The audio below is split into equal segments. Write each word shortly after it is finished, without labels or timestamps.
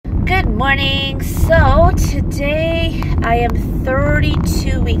Good morning. So today I am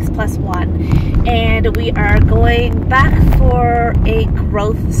 32 weeks plus 1 and we are going back for a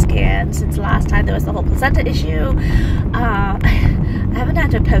growth scan since last time there was the whole placenta issue. I haven't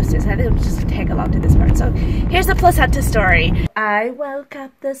had to post this. I think I'm just going to tag along to this part. So here's the placenta story. I woke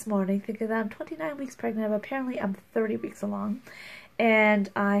up this morning thinking that I'm 29 weeks pregnant, but apparently I'm 30 weeks along. And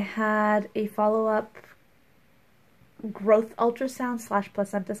I had a follow-up growth ultrasound /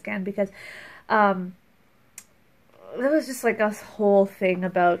 placenta scan because there was just like a whole thing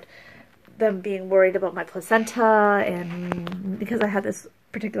about them being worried about my placenta, and because I had this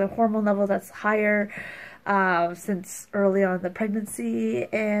particular hormone level that's higher since early on in the pregnancy,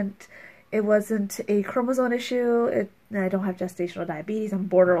 and it wasn't a chromosome issue. I don't have gestational diabetes. I'm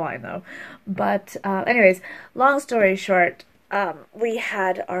borderline though. But anyways, long story short, we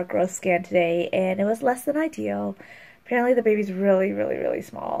had our growth scan today and it was less than ideal. Apparently the baby's really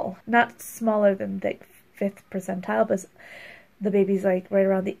small. Not smaller than the 5th percentile, but the baby's like right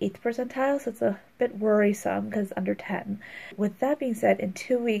around the 8th percentile, so it's a bit worrisome because it's under 10. With that being said, in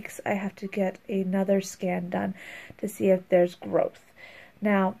 2 weeks I have to get another scan done to see if there's growth.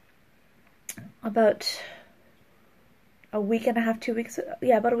 Now, about a week and a half, 2 weeks,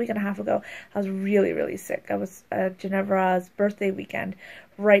 yeah, about a week and a half ago, I was really sick. I was at Ginevra's birthday weekend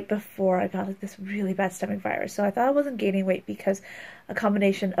right before I got like this really bad stomach virus. So I thought I wasn't gaining weight because a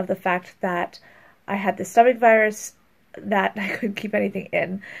combination of the fact that I had the stomach virus that I couldn't keep anything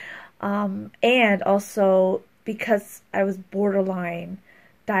in, and also because I was borderline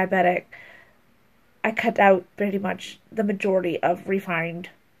diabetic, I cut out pretty much the majority of refined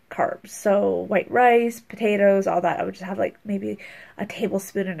carbs. So white rice, potatoes, all that. I would just have like maybe a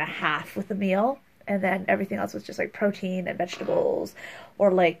tablespoon and a half with the meal, and then everything else was just like protein and vegetables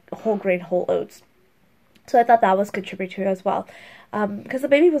or like whole grain, whole oats. So I thought that was contributory as well, because the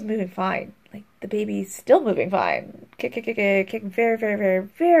baby was moving fine. Like the baby's still moving fine, kicking,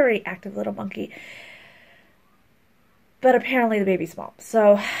 very active little monkey. But apparently the baby's small.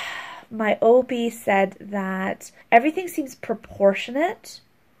 So my OB said that everything seems proportionate,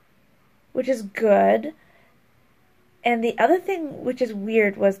 which is good. And the other thing which is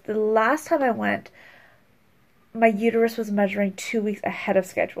weird was the last time I went, my uterus was measuring 2 weeks ahead of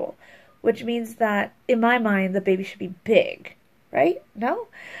schedule, which means that in my mind the baby should be big, right? No?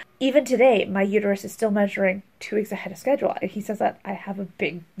 Even today, my uterus is still measuring 2 weeks ahead of schedule. He says that I have a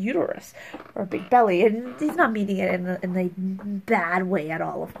big uterus or a big belly, and he's not meaning it in a bad way at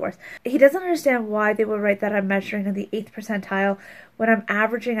all, of course. He doesn't understand why they would write that I'm measuring in the 8th percentile when I'm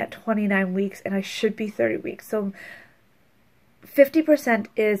averaging at 29 weeks and I should be 30 weeks. So 50%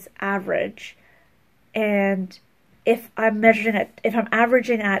 is average, and if I'm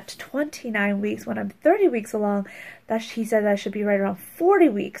averaging at 29 weeks when I'm 30 weeks along, he said that I should be right around 40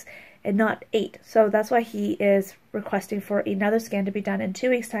 weeks and not 8. So that's why he is requesting for another scan to be done in 2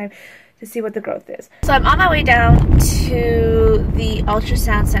 weeks' time to see what the growth is. So I'm on my way down to the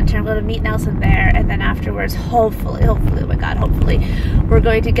ultrasound center. I'm going to meet Nelson there, and then afterwards, hopefully, oh my God, hopefully, we're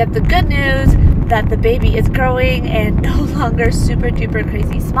going to get the good news that the baby is growing and no longer super duper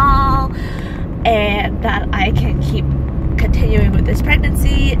crazy small, and that I can keep continuing with this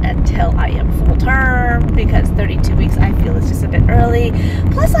pregnancy until I am full term, because 32 weeks I feel is just a bit early.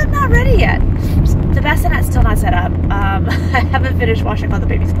 Plus I'm not ready yet. The bassinet's still not set up. I haven't finished washing all the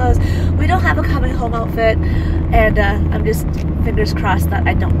baby's clothes. We don't have a coming home outfit, and I'm just fingers crossed that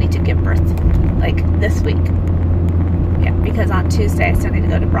I don't need to give birth like this week. Yeah, because on Tuesday I still need to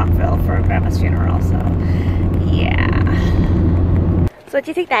go to Brockville for Grandma's funeral, so yeah. So what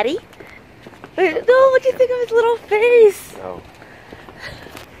do you think, Daddy? No, what do you think of his little face? No.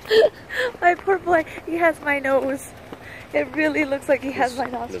 My poor boy, he has my nose. It really looks like he has my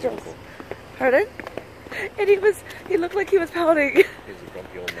nostrils. Miserable. Pardon? And he looked like he was pouting. He's a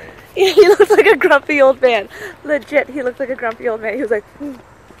grumpy old man. Yeah, he looked like a grumpy old man. Legit, he looked like a grumpy old man. He was like,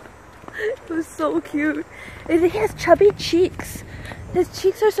 It was so cute. And he has chubby cheeks. His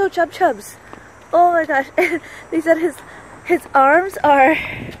cheeks are so chubs. Oh my gosh. They said his arms are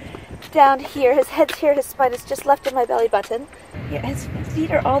down here, his head's here, his spine is just left in my belly button. Yeah, his feet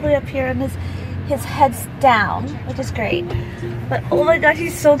are all the way up here, and his head's down, which is great. But oh my gosh,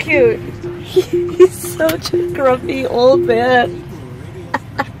 he's so cute. He's such a grumpy old man.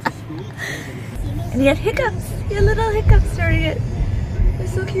 And he had hiccups. He had little hiccups during it. They're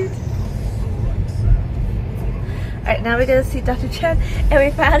so cute. Alright, now we're gonna see Dr. Chen, and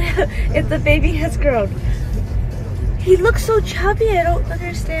we found out if the baby has grown. He looks so chubby, I don't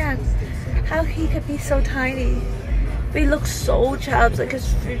understand how he could be so tiny. But he looks so chubby, like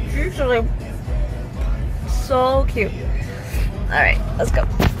his features are like so cute. Alright, let's go.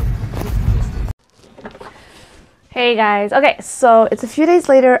 Hey guys, okay, so it's a few days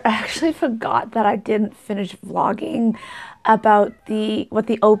later. I actually forgot that I didn't finish vlogging about what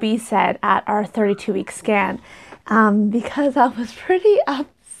the OB said at our 32-week scan because I was pretty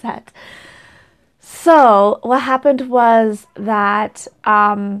upset. So what happened was that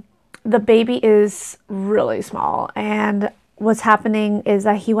the baby is really small, and what's happening is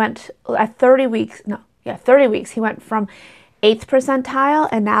that he went at 30 weeks, 30 weeks, he went from 8th percentile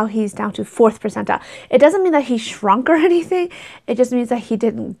and now he's down to 4th percentile. It doesn't mean that he shrunk or anything. It just means that he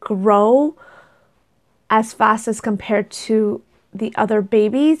didn't grow as fast as compared to the other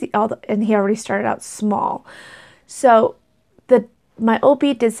babies, and he already started out small. So my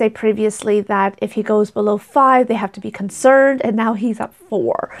OB did say previously that if he goes below 5, they have to be concerned, and now he's at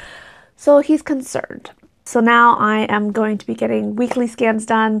 4. So he's concerned. So now I am going to be getting weekly scans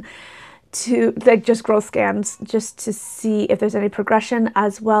done, to like just growth scans, just to see if there's any progression,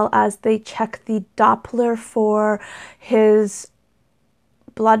 as well as they check the Doppler for his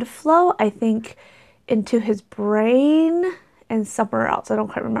blood flow, I think, into his brain and somewhere else. I don't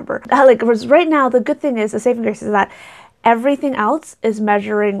quite remember. Like right now, the good thing is, the saving grace is that everything else is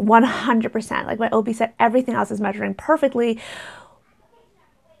measuring 100%. Like my OB said, everything else is measuring perfectly,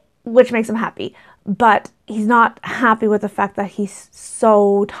 which makes him happy. But he's not happy with the fact that he's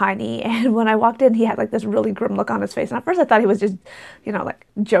so tiny. And when I walked in, he had like this really grim look on his face. And at first I thought he was just, like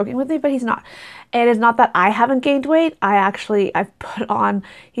joking with me, but he's not. And it's not that I haven't gained weight. I've put on,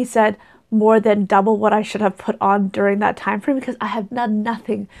 he said, more than double what I should have put on during that time frame, because I have done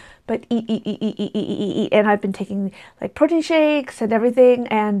nothing but eat. And I've been taking like protein shakes and everything.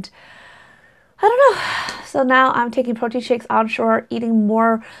 And I don't know. So now I'm taking protein shakes onshore, eating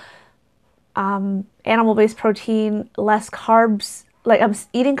more animal-based protein, less carbs. Like I'm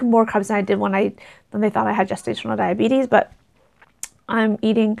eating more carbs than I did when they thought I had gestational diabetes, but I'm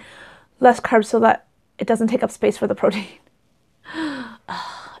eating less carbs so that it doesn't take up space for the protein.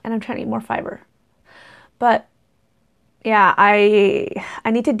 And I'm trying to eat more fiber. But yeah, I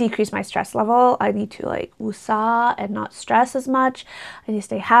need to decrease my stress level. I need to like woosah and not stress as much. I need to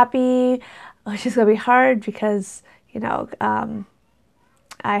stay happy, which is gonna be hard because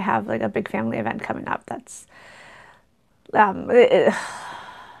I have like a big family event coming up. That's yeah,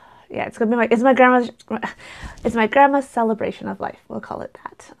 it's gonna be it's my grandma's celebration of life. We'll call it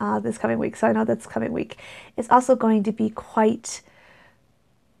that this coming week. So I know this coming week is also going to be quite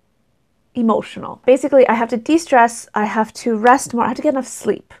emotional. Basically, I have to de-stress. I have to rest more. I have to get enough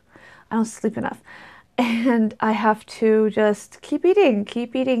sleep. I don't sleep enough. And I have to just keep eating.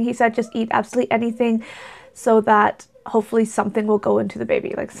 He said just eat absolutely anything so that hopefully something will go into the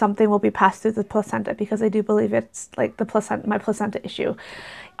baby, like something will be passed through the placenta, because I do believe it's like my placenta issue.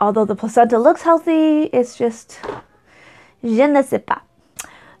 Although the placenta looks healthy, it's just je ne sais pas.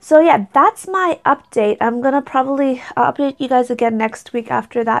 So yeah, that's my update. I'm gonna probably update you guys again next week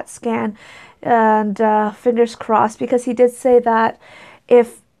after that scan, and fingers crossed, because he did say that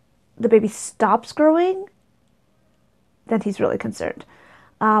if the baby stops growing, then he's really concerned,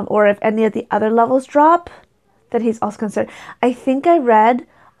 or if any of the other levels drop, then he's also concerned. I think I read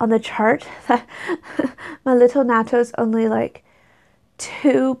on the chart that my little natto is only like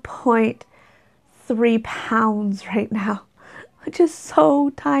 2.3 pounds right now, which is so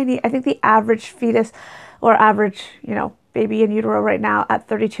tiny. I think the average fetus, or average, baby in utero right now at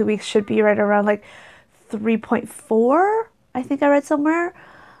 32 weeks should be right around like 3.4, I think I read somewhere.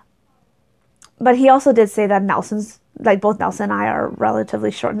 But he also did say that both Nelson and I are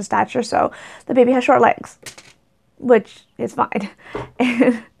relatively short in stature, so the baby has short legs, which is fine.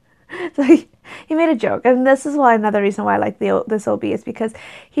 And so he made a joke, and this is another reason why I like this OB, is because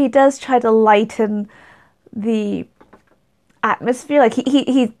he does try to lighten the atmosphere. Like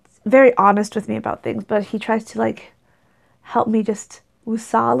he's very honest with me about things, but he tries to like help me just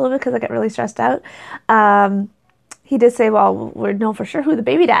woosah a little bit because I get really stressed out. He did say, well, we know for sure who the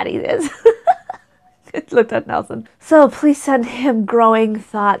baby daddy is. Looked at Nelson. So please send him growing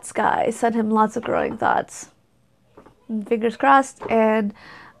thoughts, guys. Send him lots of growing thoughts. Fingers crossed. And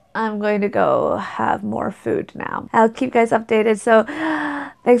I'm going to go have more food now. I'll keep you guys updated. So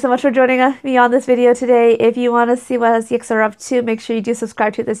thanks so much for joining me on this video today. If you want to see what us YiksRUs are up to, make sure you do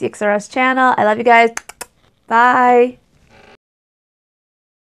subscribe to this YiksRUs channel. I love you guys. Bye.